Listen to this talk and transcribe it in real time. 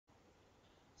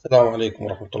السلام عليكم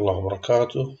ورحمة الله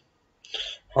وبركاته.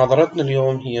 محاضرتنا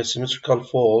اليوم هي Symmetrical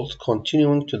Fault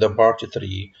Continuing to the Part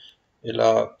 3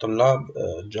 إلى طلاب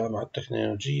الجامعة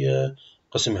التكنولوجية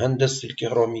قسم هندسة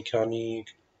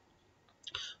الكهروميكانيك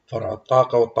فرع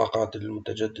الطاقة والطاقات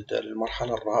المتجددة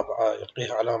المرحلة الرابعة.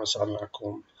 يلقيها على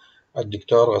مسامعكم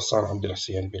الدكتور غسان عبد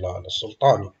الحسين بلال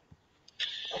السلطاني.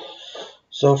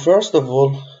 So first of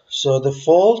all, the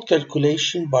fault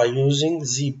calculation by using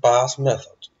the path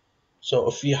method. So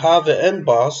if we have an N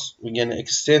bus, we're going to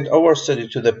extend our study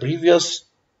to the previous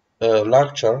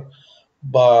lecture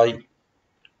by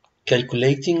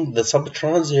calculating the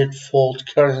subtransient fault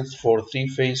current for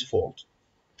three-phase fault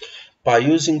by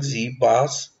using the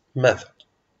bus method.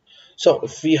 So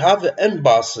if we have an N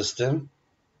bus system,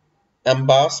 N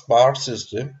bus bar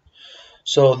system,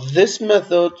 so this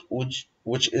method, which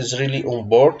is really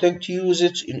important to use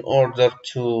it in order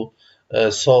to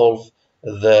solve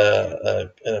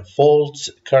the fault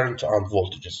current and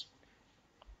voltages.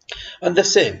 And the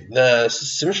same, the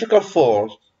symmetrical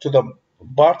fault to the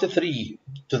part 3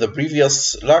 to the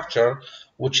previous lecture,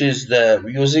 which is the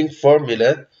using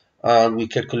formula, and we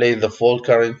calculate the fault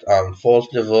current and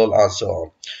fault level and so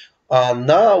on. And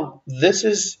now this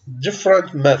is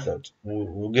different method.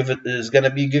 We'll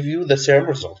give you the same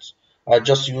results. I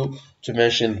just you to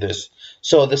mention this.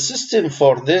 So the system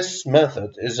for this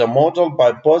method is a model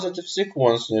by positive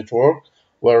sequence network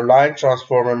where line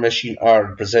transformer machine are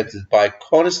represented by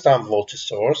constant voltage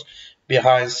source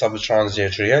behind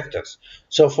subtransient reactors.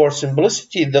 So for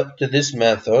simplicity to this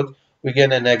method, we're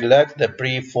gonna neglect the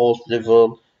pre-fault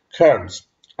level currents.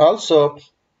 Also,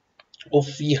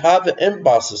 if we have an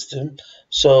N-bar system,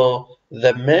 so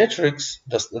the matrix,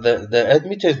 the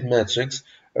admittance matrix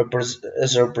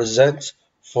is represented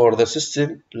for the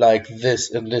system like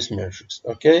this in this matrix.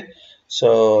 Okay,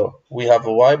 so we have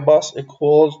a Y bus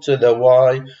equal to the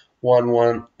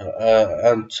Y11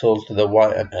 until to the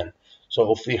YMN.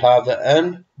 So if we have the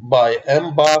N by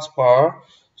M bus bar,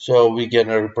 so we're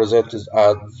gonna represent it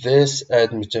as this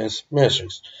admittance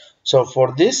matrix. So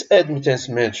for this admittance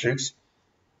matrix,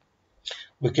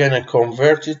 we can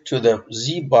convert it to the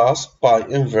Z bus by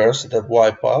inverse the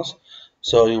Y bus.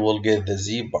 So you will get the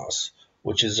Z bus,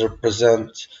 which is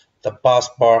represent the bus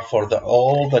bar for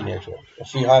all the network.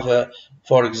 If we have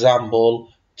for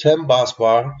example, 10 bus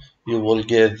bar, you will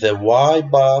get the Y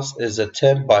bus is a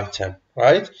 10 by 10,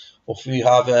 right? If we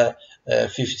have a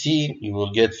 15, you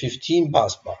will get 15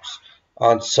 bus bars,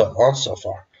 and so on so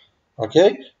far.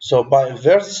 Okay, so by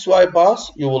inverse this Y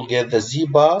bus, you will get the Z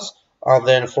bus, and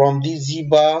then from this Z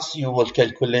bus, you will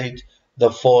calculate the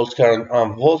fault current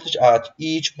and voltage at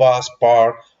each bus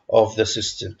bar of the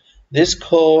system. This is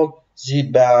called Z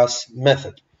bus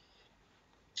method.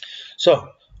 So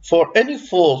for any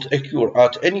fault occur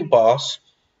at any bus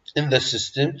in the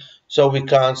system, so we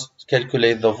can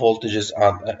calculate the voltages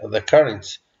and the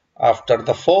currents after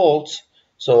the fault.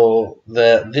 So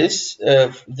this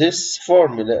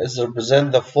formula is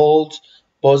represent the fault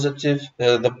positive,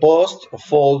 the post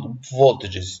fault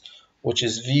voltages, which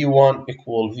is V1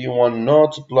 equal V1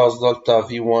 naught plus delta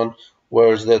V1,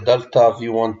 whereas the delta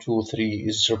V123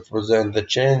 is represent the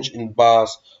change in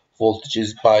bus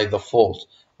voltages by the fault,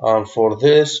 and for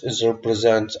this is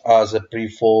represent as a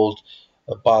pre-fault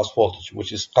bus voltage,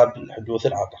 which is قبل حدوث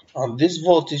العطل, and this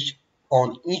voltage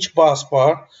on each bus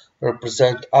bar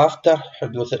represent after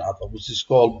حدوث العطل, which is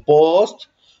called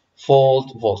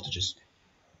post-fault voltages.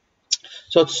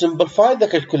 So to simplify the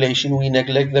calculation, we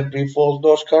neglect the pre-fault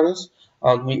load currents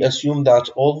and we assume that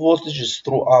all voltages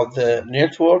throughout the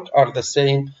network are the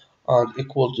same and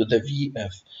equal to the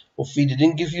VF. If we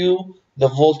didn't give you the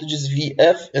voltages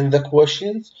VF in the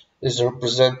questions, is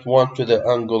represent 1 to the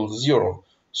angle 0.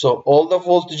 So all the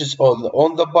voltages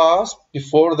on the bus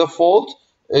before the fault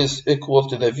is equal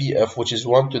to the VF, which is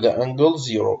 1 to the angle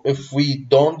 0. If we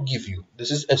don't give you,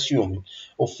 this is assuming.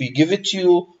 If we give it to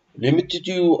you, limited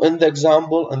you in the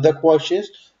example and the questions,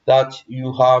 that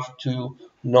you have to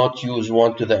not use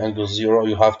 1 to the angle 0,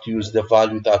 you have to use the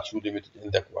value that you limited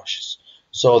in the questions.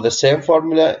 So the same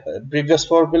formula, previous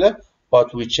formula,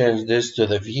 but we change this to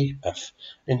the VF.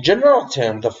 In general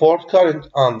term, the fault current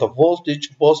and the voltage,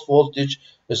 post voltage,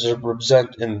 is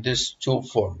represented in this two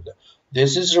formula.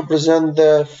 This is represent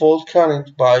the fault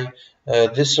current by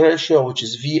this ratio, which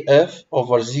is VF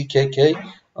over ZKK,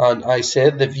 and I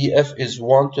said the VF is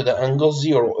 1 to the angle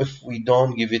 0 if we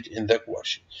don't give it in the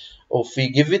question. If we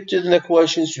give it in the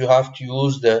questions, you have to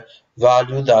use the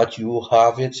value that you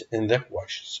have it in the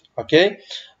questions. Okay,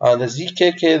 and the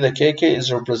ZKK, the KK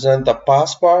is represent the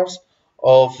pass bars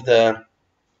of the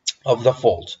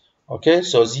fault. Okay,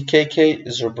 so ZKK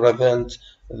is represent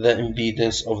the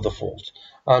impedance of the fault,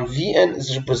 and Vn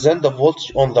is represent the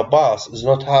voltage on the bus, is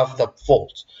not have the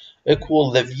fault,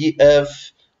 equal the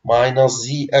Vf minus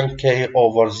Znk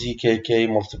over Zkk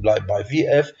multiplied by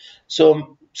Vf.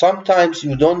 So sometimes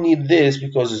you don't need this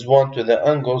because it's 1 to the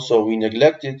angle, so we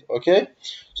neglect it. Okay,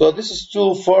 so this is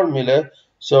two formula,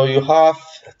 so you have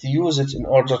to use it in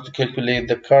order to calculate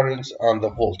the currents and the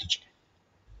voltage.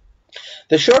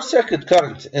 The short circuit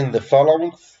current in the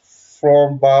following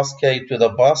from bus K to the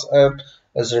bus M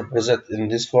is represented in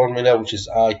this formula, which is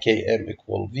IKM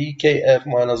equal VKF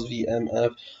minus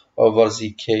VMF over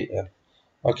ZKM.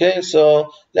 Okay,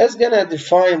 so let's gonna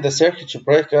define the circuit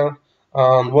breaker.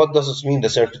 And what does it mean, the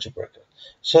circuit breaker?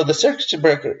 So the circuit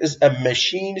breaker is a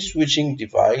machine switching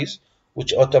device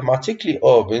which automatically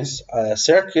opens a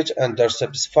circuit under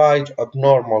specified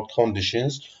abnormal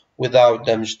conditions without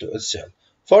damage to itself.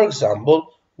 For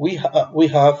example, we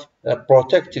have a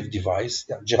protective device,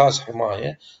 يعني جهاز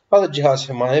حماية. هذا الجهاز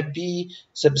حماية ب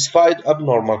specified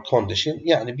abnormal condition،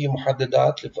 يعني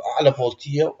بمحددات أعلى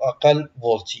فولتية وأقل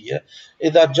فولتية.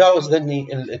 إذا تجاوز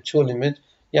ذني التو ليميت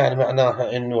يعني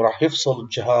معناها إنه راح يفصل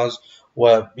الجهاز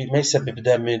وما يسبب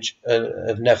دامج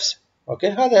بنفسه. أوكي،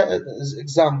 هذا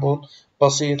example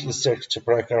بسيط للسيركت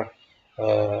بريكر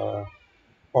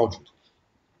موجود.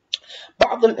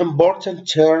 بعض important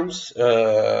terms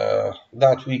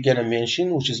that we're gonna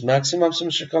mention, which is maximum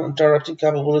symmetrical interrupting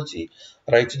capability,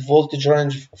 rated voltage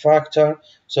range factor.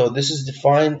 So this is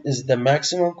defined as the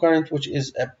maximum current which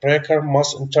is a breaker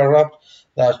must interrupt.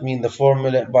 That means the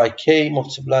formula by K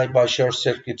multiplied by short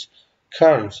circuit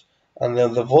current. And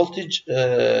then the voltage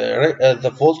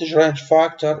range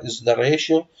factor is the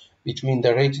ratio between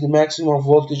the rated maximum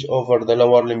voltage over the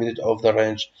lower limit of the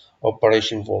range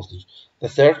operation voltage. The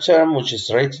third term, which is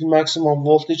rated maximum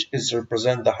voltage, is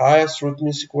represent the highest root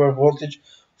mean square voltage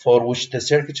for which the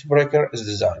circuit breaker is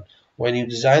designed. When you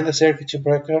design the circuit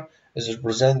breaker, it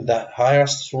represent the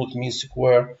highest root mean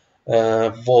square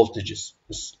voltages.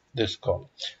 This called.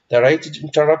 The rated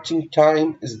interrupting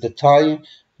time is the time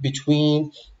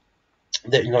between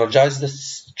the energized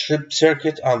strip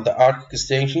circuit and the arc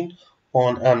extension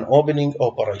on an opening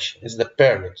operation. Is the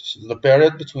period. So the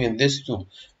period between these two,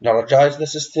 energize the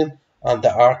system and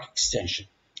the arc extension,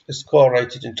 is called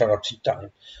rated interrupting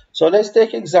time. So let's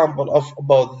take example of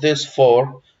about this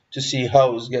four to see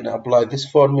how it's going to apply this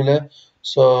formula.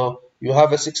 So you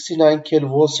have a 69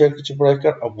 kilovolt circuit breaker,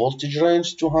 a voltage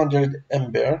range 200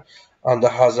 ampere, and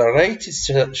has a rated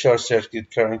short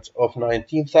circuit current of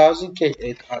 19,000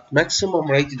 K8 at maximum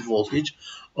rated voltage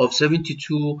of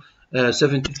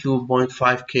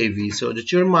 72.5 kV. So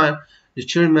determine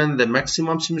the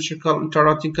maximum symmetrical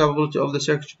interrupting capability of the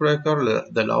circuit breaker,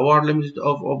 the lower limit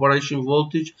of operation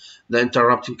voltage, the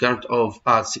interrupting current of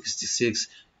at 66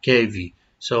 kV.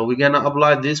 So we're gonna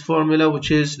apply this formula, which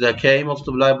is the K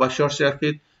multiplied by short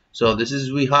circuit. So this is,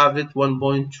 we have it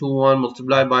 1.21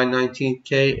 multiplied by 19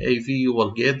 kAV. You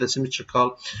will get the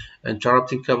symmetrical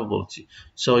interrupting capability.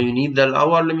 So you need the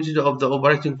lower limit of the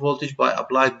operating voltage by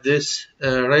applying this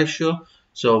ratio.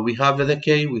 So we have the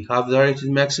K, we have the rated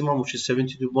maximum, which is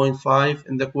 72.5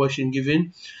 in the question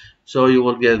given. So you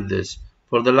will get this.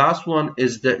 For the last one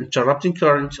is the interrupting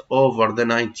current over the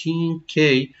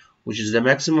 19K, which is the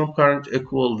maximum current,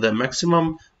 equal the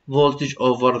maximum voltage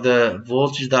over the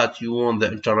voltage that you want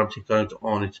the interrupting current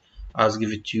on it, as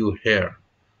given to you here.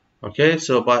 Okay,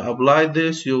 so by apply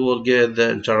this, you will get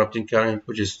the interrupting current,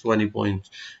 which is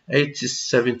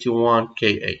 20.871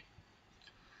 Ka.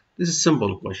 This is a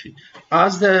simple question.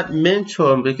 As the main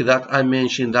topic that I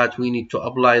mentioned that we need to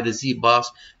apply the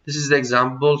Z-bus, this is the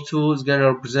example 2 is going to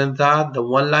represent that, the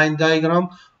one-line diagram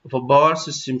of a power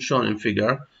system shown in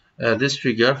figure. This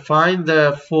figure, find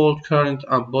the fault current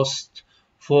and post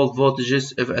fault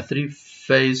voltages if a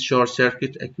three-phase short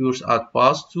circuit occurs at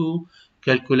bus 2.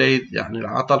 Calculate يعني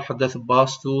العطل حدث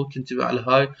bus 2 تنتبه على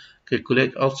هاي.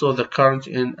 Calculate also the current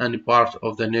in any part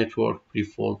of the network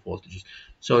pre-fault voltages.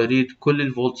 So read كل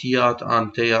الفولتيات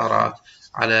عن تيارات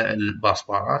على الباص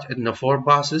بارات. عندنا 4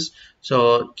 buses.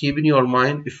 So keep in your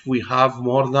mind, if we have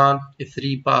more than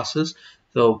 3 buses,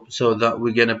 so that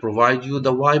we're gonna provide you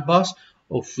the Y bus.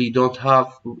 If we don't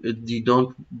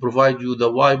provide you the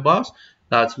Y bus,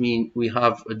 that means we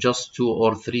have just 2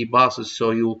 or 3 buses.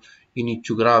 So you need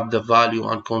to grab the value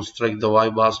and construct the Y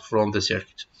bus from the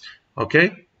circuit.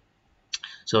 Okay.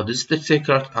 So this is the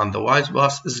circuit and the Y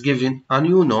bus is given, and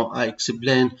you know I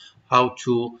explained how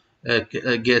to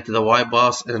get the Y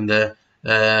bus in the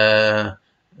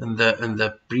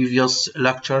previous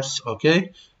lectures.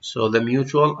 Okay, so the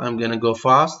mutual, I'm gonna go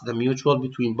fast. The mutual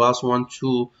between bus 1,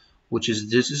 2, which is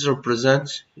this is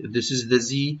represent, this is the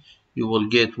Z. You will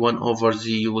get 1 over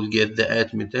Z. You will get the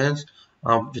admittance,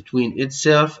 between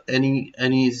itself,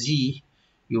 any z,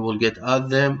 you will get add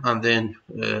them and then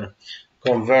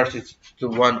convert it to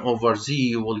 1 over z,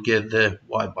 you will get the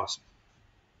y bus.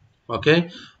 Okay,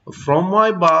 from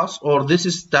y bus, or this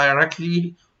is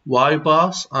directly y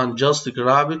bus, and just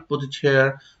grab it, put it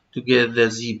here to get the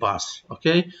z bus.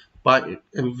 Okay, but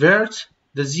invert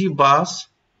the z bus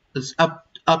is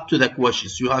up to the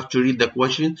questions. You have to read the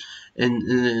question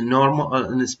in normal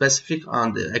in specific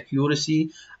and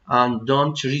accuracy, and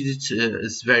don't read it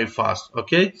it's very fast.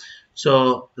 Okay,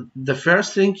 so the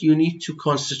first thing you need to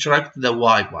construct the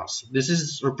y bus. This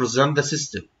is represent the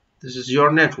system. This is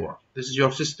your network. This is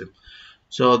your system.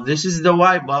 So this is the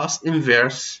y bus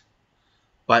inverse.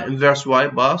 By inverse y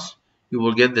bus, you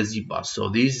will get the z bus. So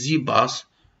this z bus,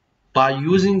 by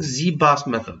using z bus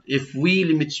method, if we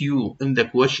limit you in the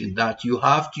question that you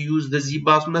have to use the z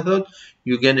bus method,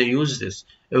 you're gonna use this.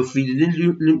 If we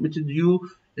didn't limit you,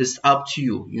 it's up to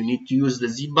you. You need to use the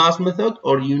z bus method,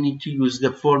 or you need to use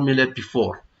the formula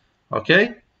before.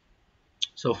 Okay,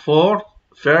 so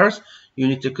first you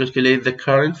need to calculate the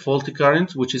current, faulty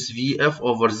current, which is Vf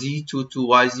over Z22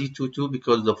 YZ22,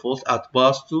 because the fault at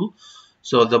bus 2.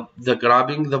 So the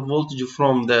grabbing the voltage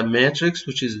from the matrix,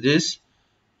 which is this,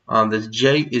 and the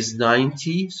J is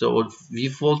 90. So V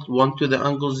fault 1 to the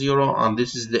angle 0, and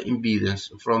this is the impedance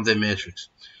from the matrix.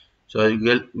 So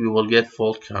we will get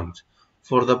fault current.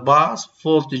 For the bus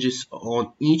voltages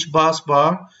on each bus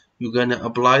bar, you're gonna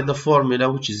apply the formula,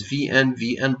 which is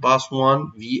Vn bus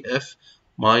 1 Vf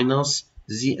minus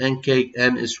Znk,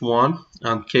 n is 1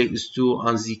 and k is 2,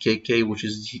 and Zkk, which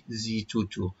is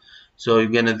Z22. So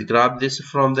you're gonna grab this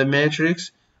from the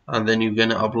matrix, and then you're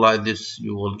gonna apply this.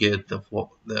 You will get the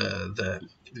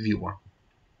V1.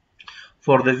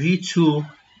 For the V2,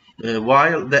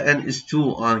 while the n is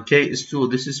 2 and k is 2,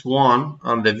 this is 1,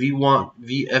 and the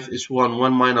Vf is 1.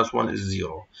 1 minus 1 is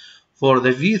 0. For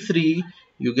the V3,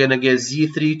 you're gonna get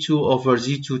Z32 over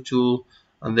Z22,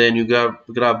 and then you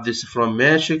grab this from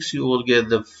matrix, you will get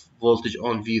the voltage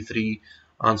on V3,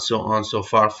 and so on so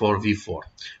far for V4.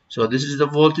 So this is the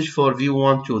voltage for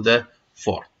V1 to the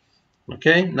 4.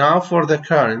 Okay, now for the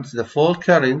current, the fault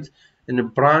current in the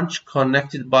branch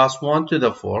connected bus 1 to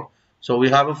the 4. So we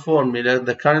have a formula,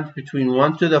 the current between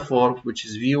 1 to the 4, which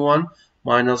is V1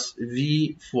 minus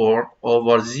V4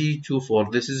 over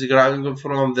Z24. This is grabbing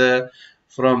from the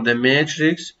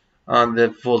matrix, and the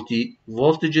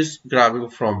voltages grabbing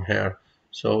from here.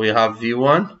 So we have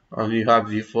V1 and we have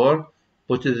V4.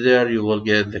 Put it there, you will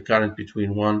get the current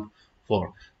between 1,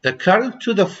 4. The current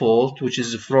to the fault, which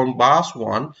is from bus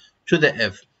 1 to the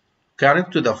F.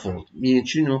 Current to the fault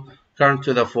means, current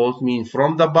to the fault means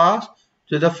from the bus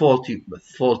to the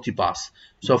faulty bus.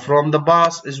 So from the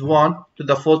bus is 1 to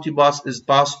the faulty bus is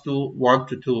bus 2, 1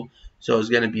 to 2. So it's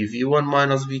going to be V1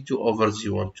 minus V2 over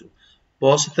Z12.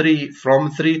 Both 3,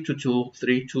 from 3 to 2,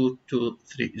 3 to 3,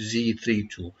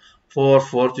 Z32. 4,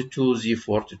 42,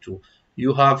 Z42.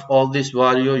 You have all this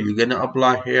value, you're going to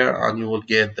apply here, and you will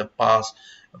get the bus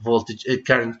voltage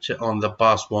current on the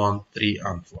bus 1, 3,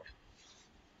 and 4.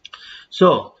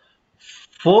 So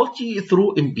faulty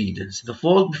through impedance. The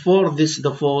fault before this,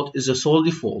 the fault is a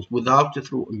solely fault without the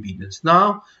through impedance.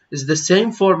 Now it's the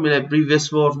same formula, previous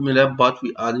formula, but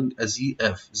we adding a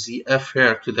ZF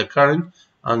here to the current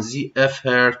and ZF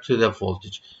here to the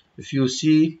voltage. If you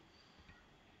see,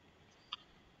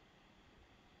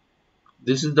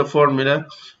 this is the formula,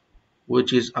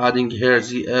 which is adding here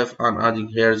ZF and adding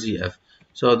here ZF.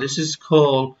 So this is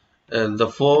called the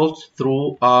fault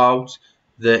throughout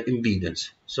the impedance.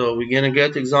 So we're gonna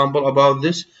get example about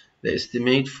this. The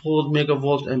estimate fault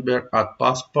megavolt ampere at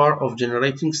bus bar of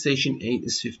generating station A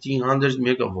is 1500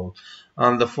 megavolt,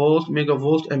 and the fault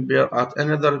megavolt ampere at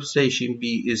another station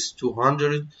B is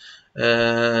 200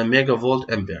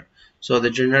 megavolt ampere. So the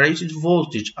generated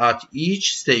voltage at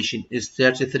each station is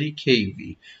 33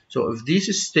 kV. So if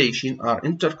these stations are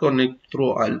interconnected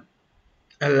through a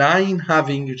line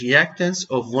having reactance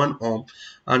of 1 ohm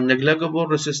and negligible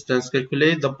resistance,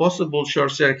 calculate the possible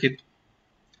short circuit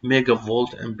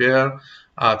megavolt ampere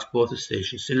at both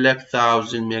stations. Select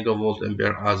 1000 megavolt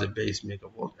ampere as a base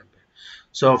megavolt ampere.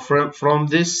 So from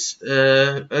this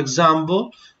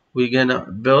example, we're gonna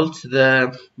build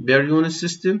the per unit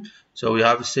system. So we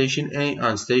have station A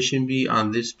and station B,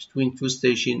 and this between two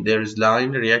stations there is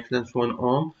line reactance 1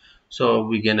 ohm. So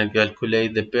we're gonna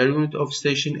calculate the per unit of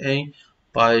station A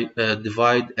by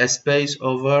divide S base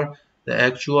over the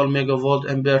actual megavolt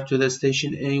ampere to the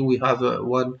station A. We have a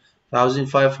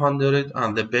 1500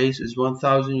 and the base is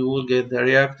 1000. You will get the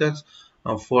reactance.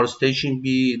 And for station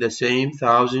B, the same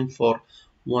 1000 for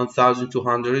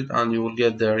 1200, and you will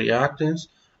get the reactance.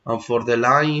 And for the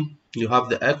line you have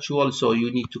the actual, so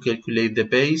you need to calculate the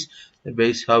base. The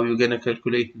base, how you're gonna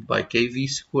calculate it? By kV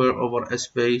square over S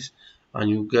base, and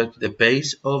you get the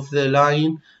base of the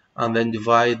line, and then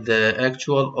divide the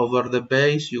actual over the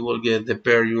base, you will get the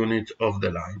per unit of the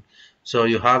line. So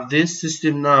you have this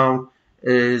system now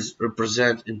is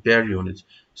represented in per unit.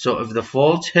 So if the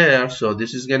fault here, so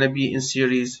this is gonna be in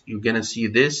series, you're gonna see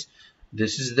this.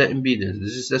 This is the impedance.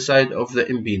 This is the side of the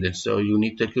impedance. So you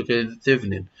need to calculate the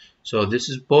Thevenin. So this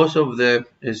is both of them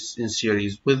is in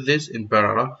series. With this in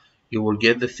parallel, you will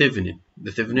get the Thevenin.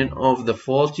 The Thevenin of the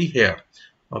faulty here.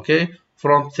 Okay.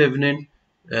 From Thevenin,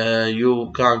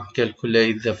 you can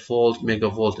calculate the fault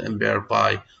megavolt ampere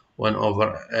by 1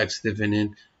 over x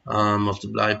Thevenin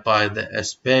multiplied by the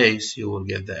S base. You will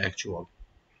get the actual.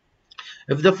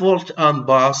 If the fault on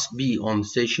bus B, on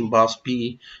station bus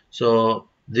B, so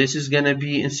this is gonna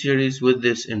be in series with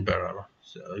this in parallel.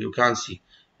 So you can see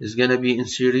it's gonna be in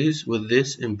series with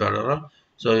this in parallel.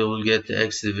 So you will get the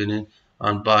x Thevenin,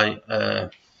 and by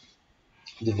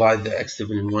divide the x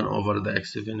Thevenin 1 over the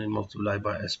x Thevenin multiplied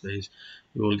by S base,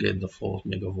 you will get the fault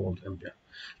megavolt ampere.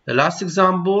 The last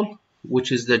example,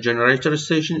 which is the generator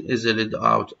station, is laid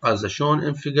out as shown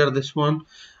in figure this one,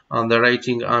 and the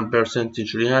rating and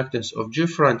percentage reactance of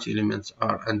different elements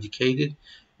are indicated.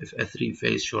 If a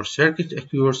three-phase short circuit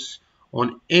occurs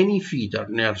on any feeder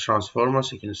near transformer,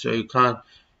 so you can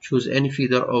choose any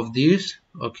feeder of these.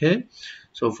 Okay,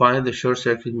 so find the short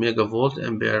circuit megavolt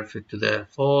ampere fit to the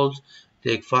fault.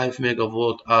 Take 5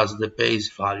 megavolt as the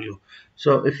base value.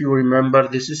 So if you remember,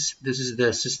 this is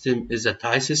the system is a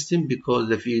tie system, because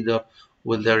the feeder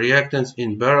with the reactance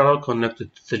in parallel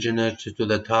connected to the generator to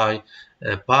the tie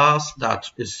path,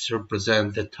 that is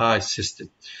represent the tie system.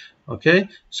 Okay,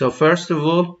 so first of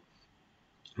all,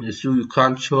 so you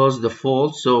can choose the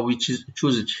fault. So we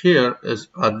choose it here as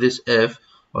at this F,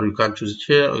 or you can choose it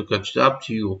here, or you can choose it up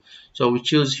to you. So we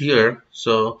choose here,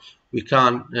 so we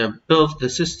can build the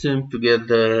system to get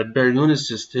the per unit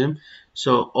system.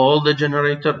 So all the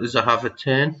generator is have a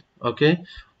 10, okay,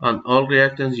 and all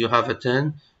reactants you have a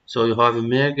 10. So you have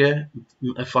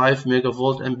a 5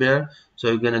 megavolt ampere. So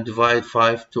you're gonna divide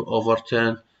 5 to over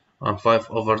 10 and 5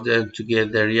 over 10 to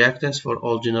get the reactance for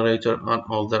all generator and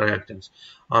all the reactants.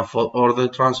 And for all the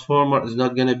transformer is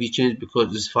not gonna be changed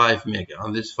because it's 5 mega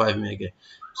and this 5 mega.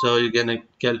 So you're gonna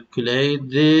calculate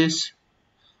this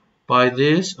by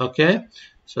this. Okay,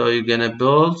 so you're gonna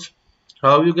build,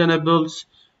 how you gonna build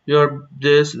your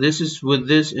this is with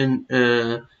this in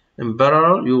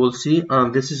parallel, you will see,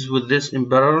 and this is with this in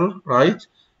parallel, right?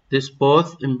 This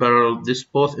both in parallel, this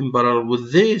both in parallel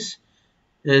with this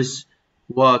is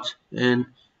what in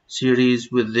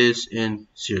series with this in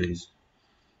series.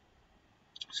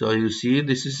 So you see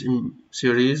this is in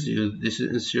series, this is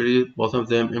in series, both of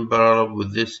them in parallel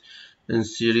with this in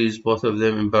series, both of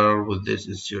them in parallel with this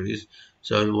in series.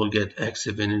 So you will get x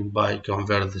Thevenin. By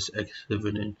convert this x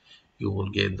Thevenin, you will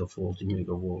get the 40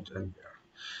 megavolt ampere.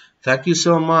 Thank you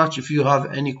so much. If you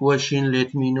have any question,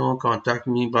 let me know. Contact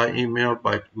me by email,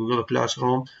 by Google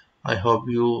Classroom. I hope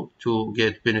you to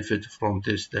get benefit from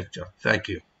this lecture. Thank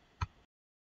you.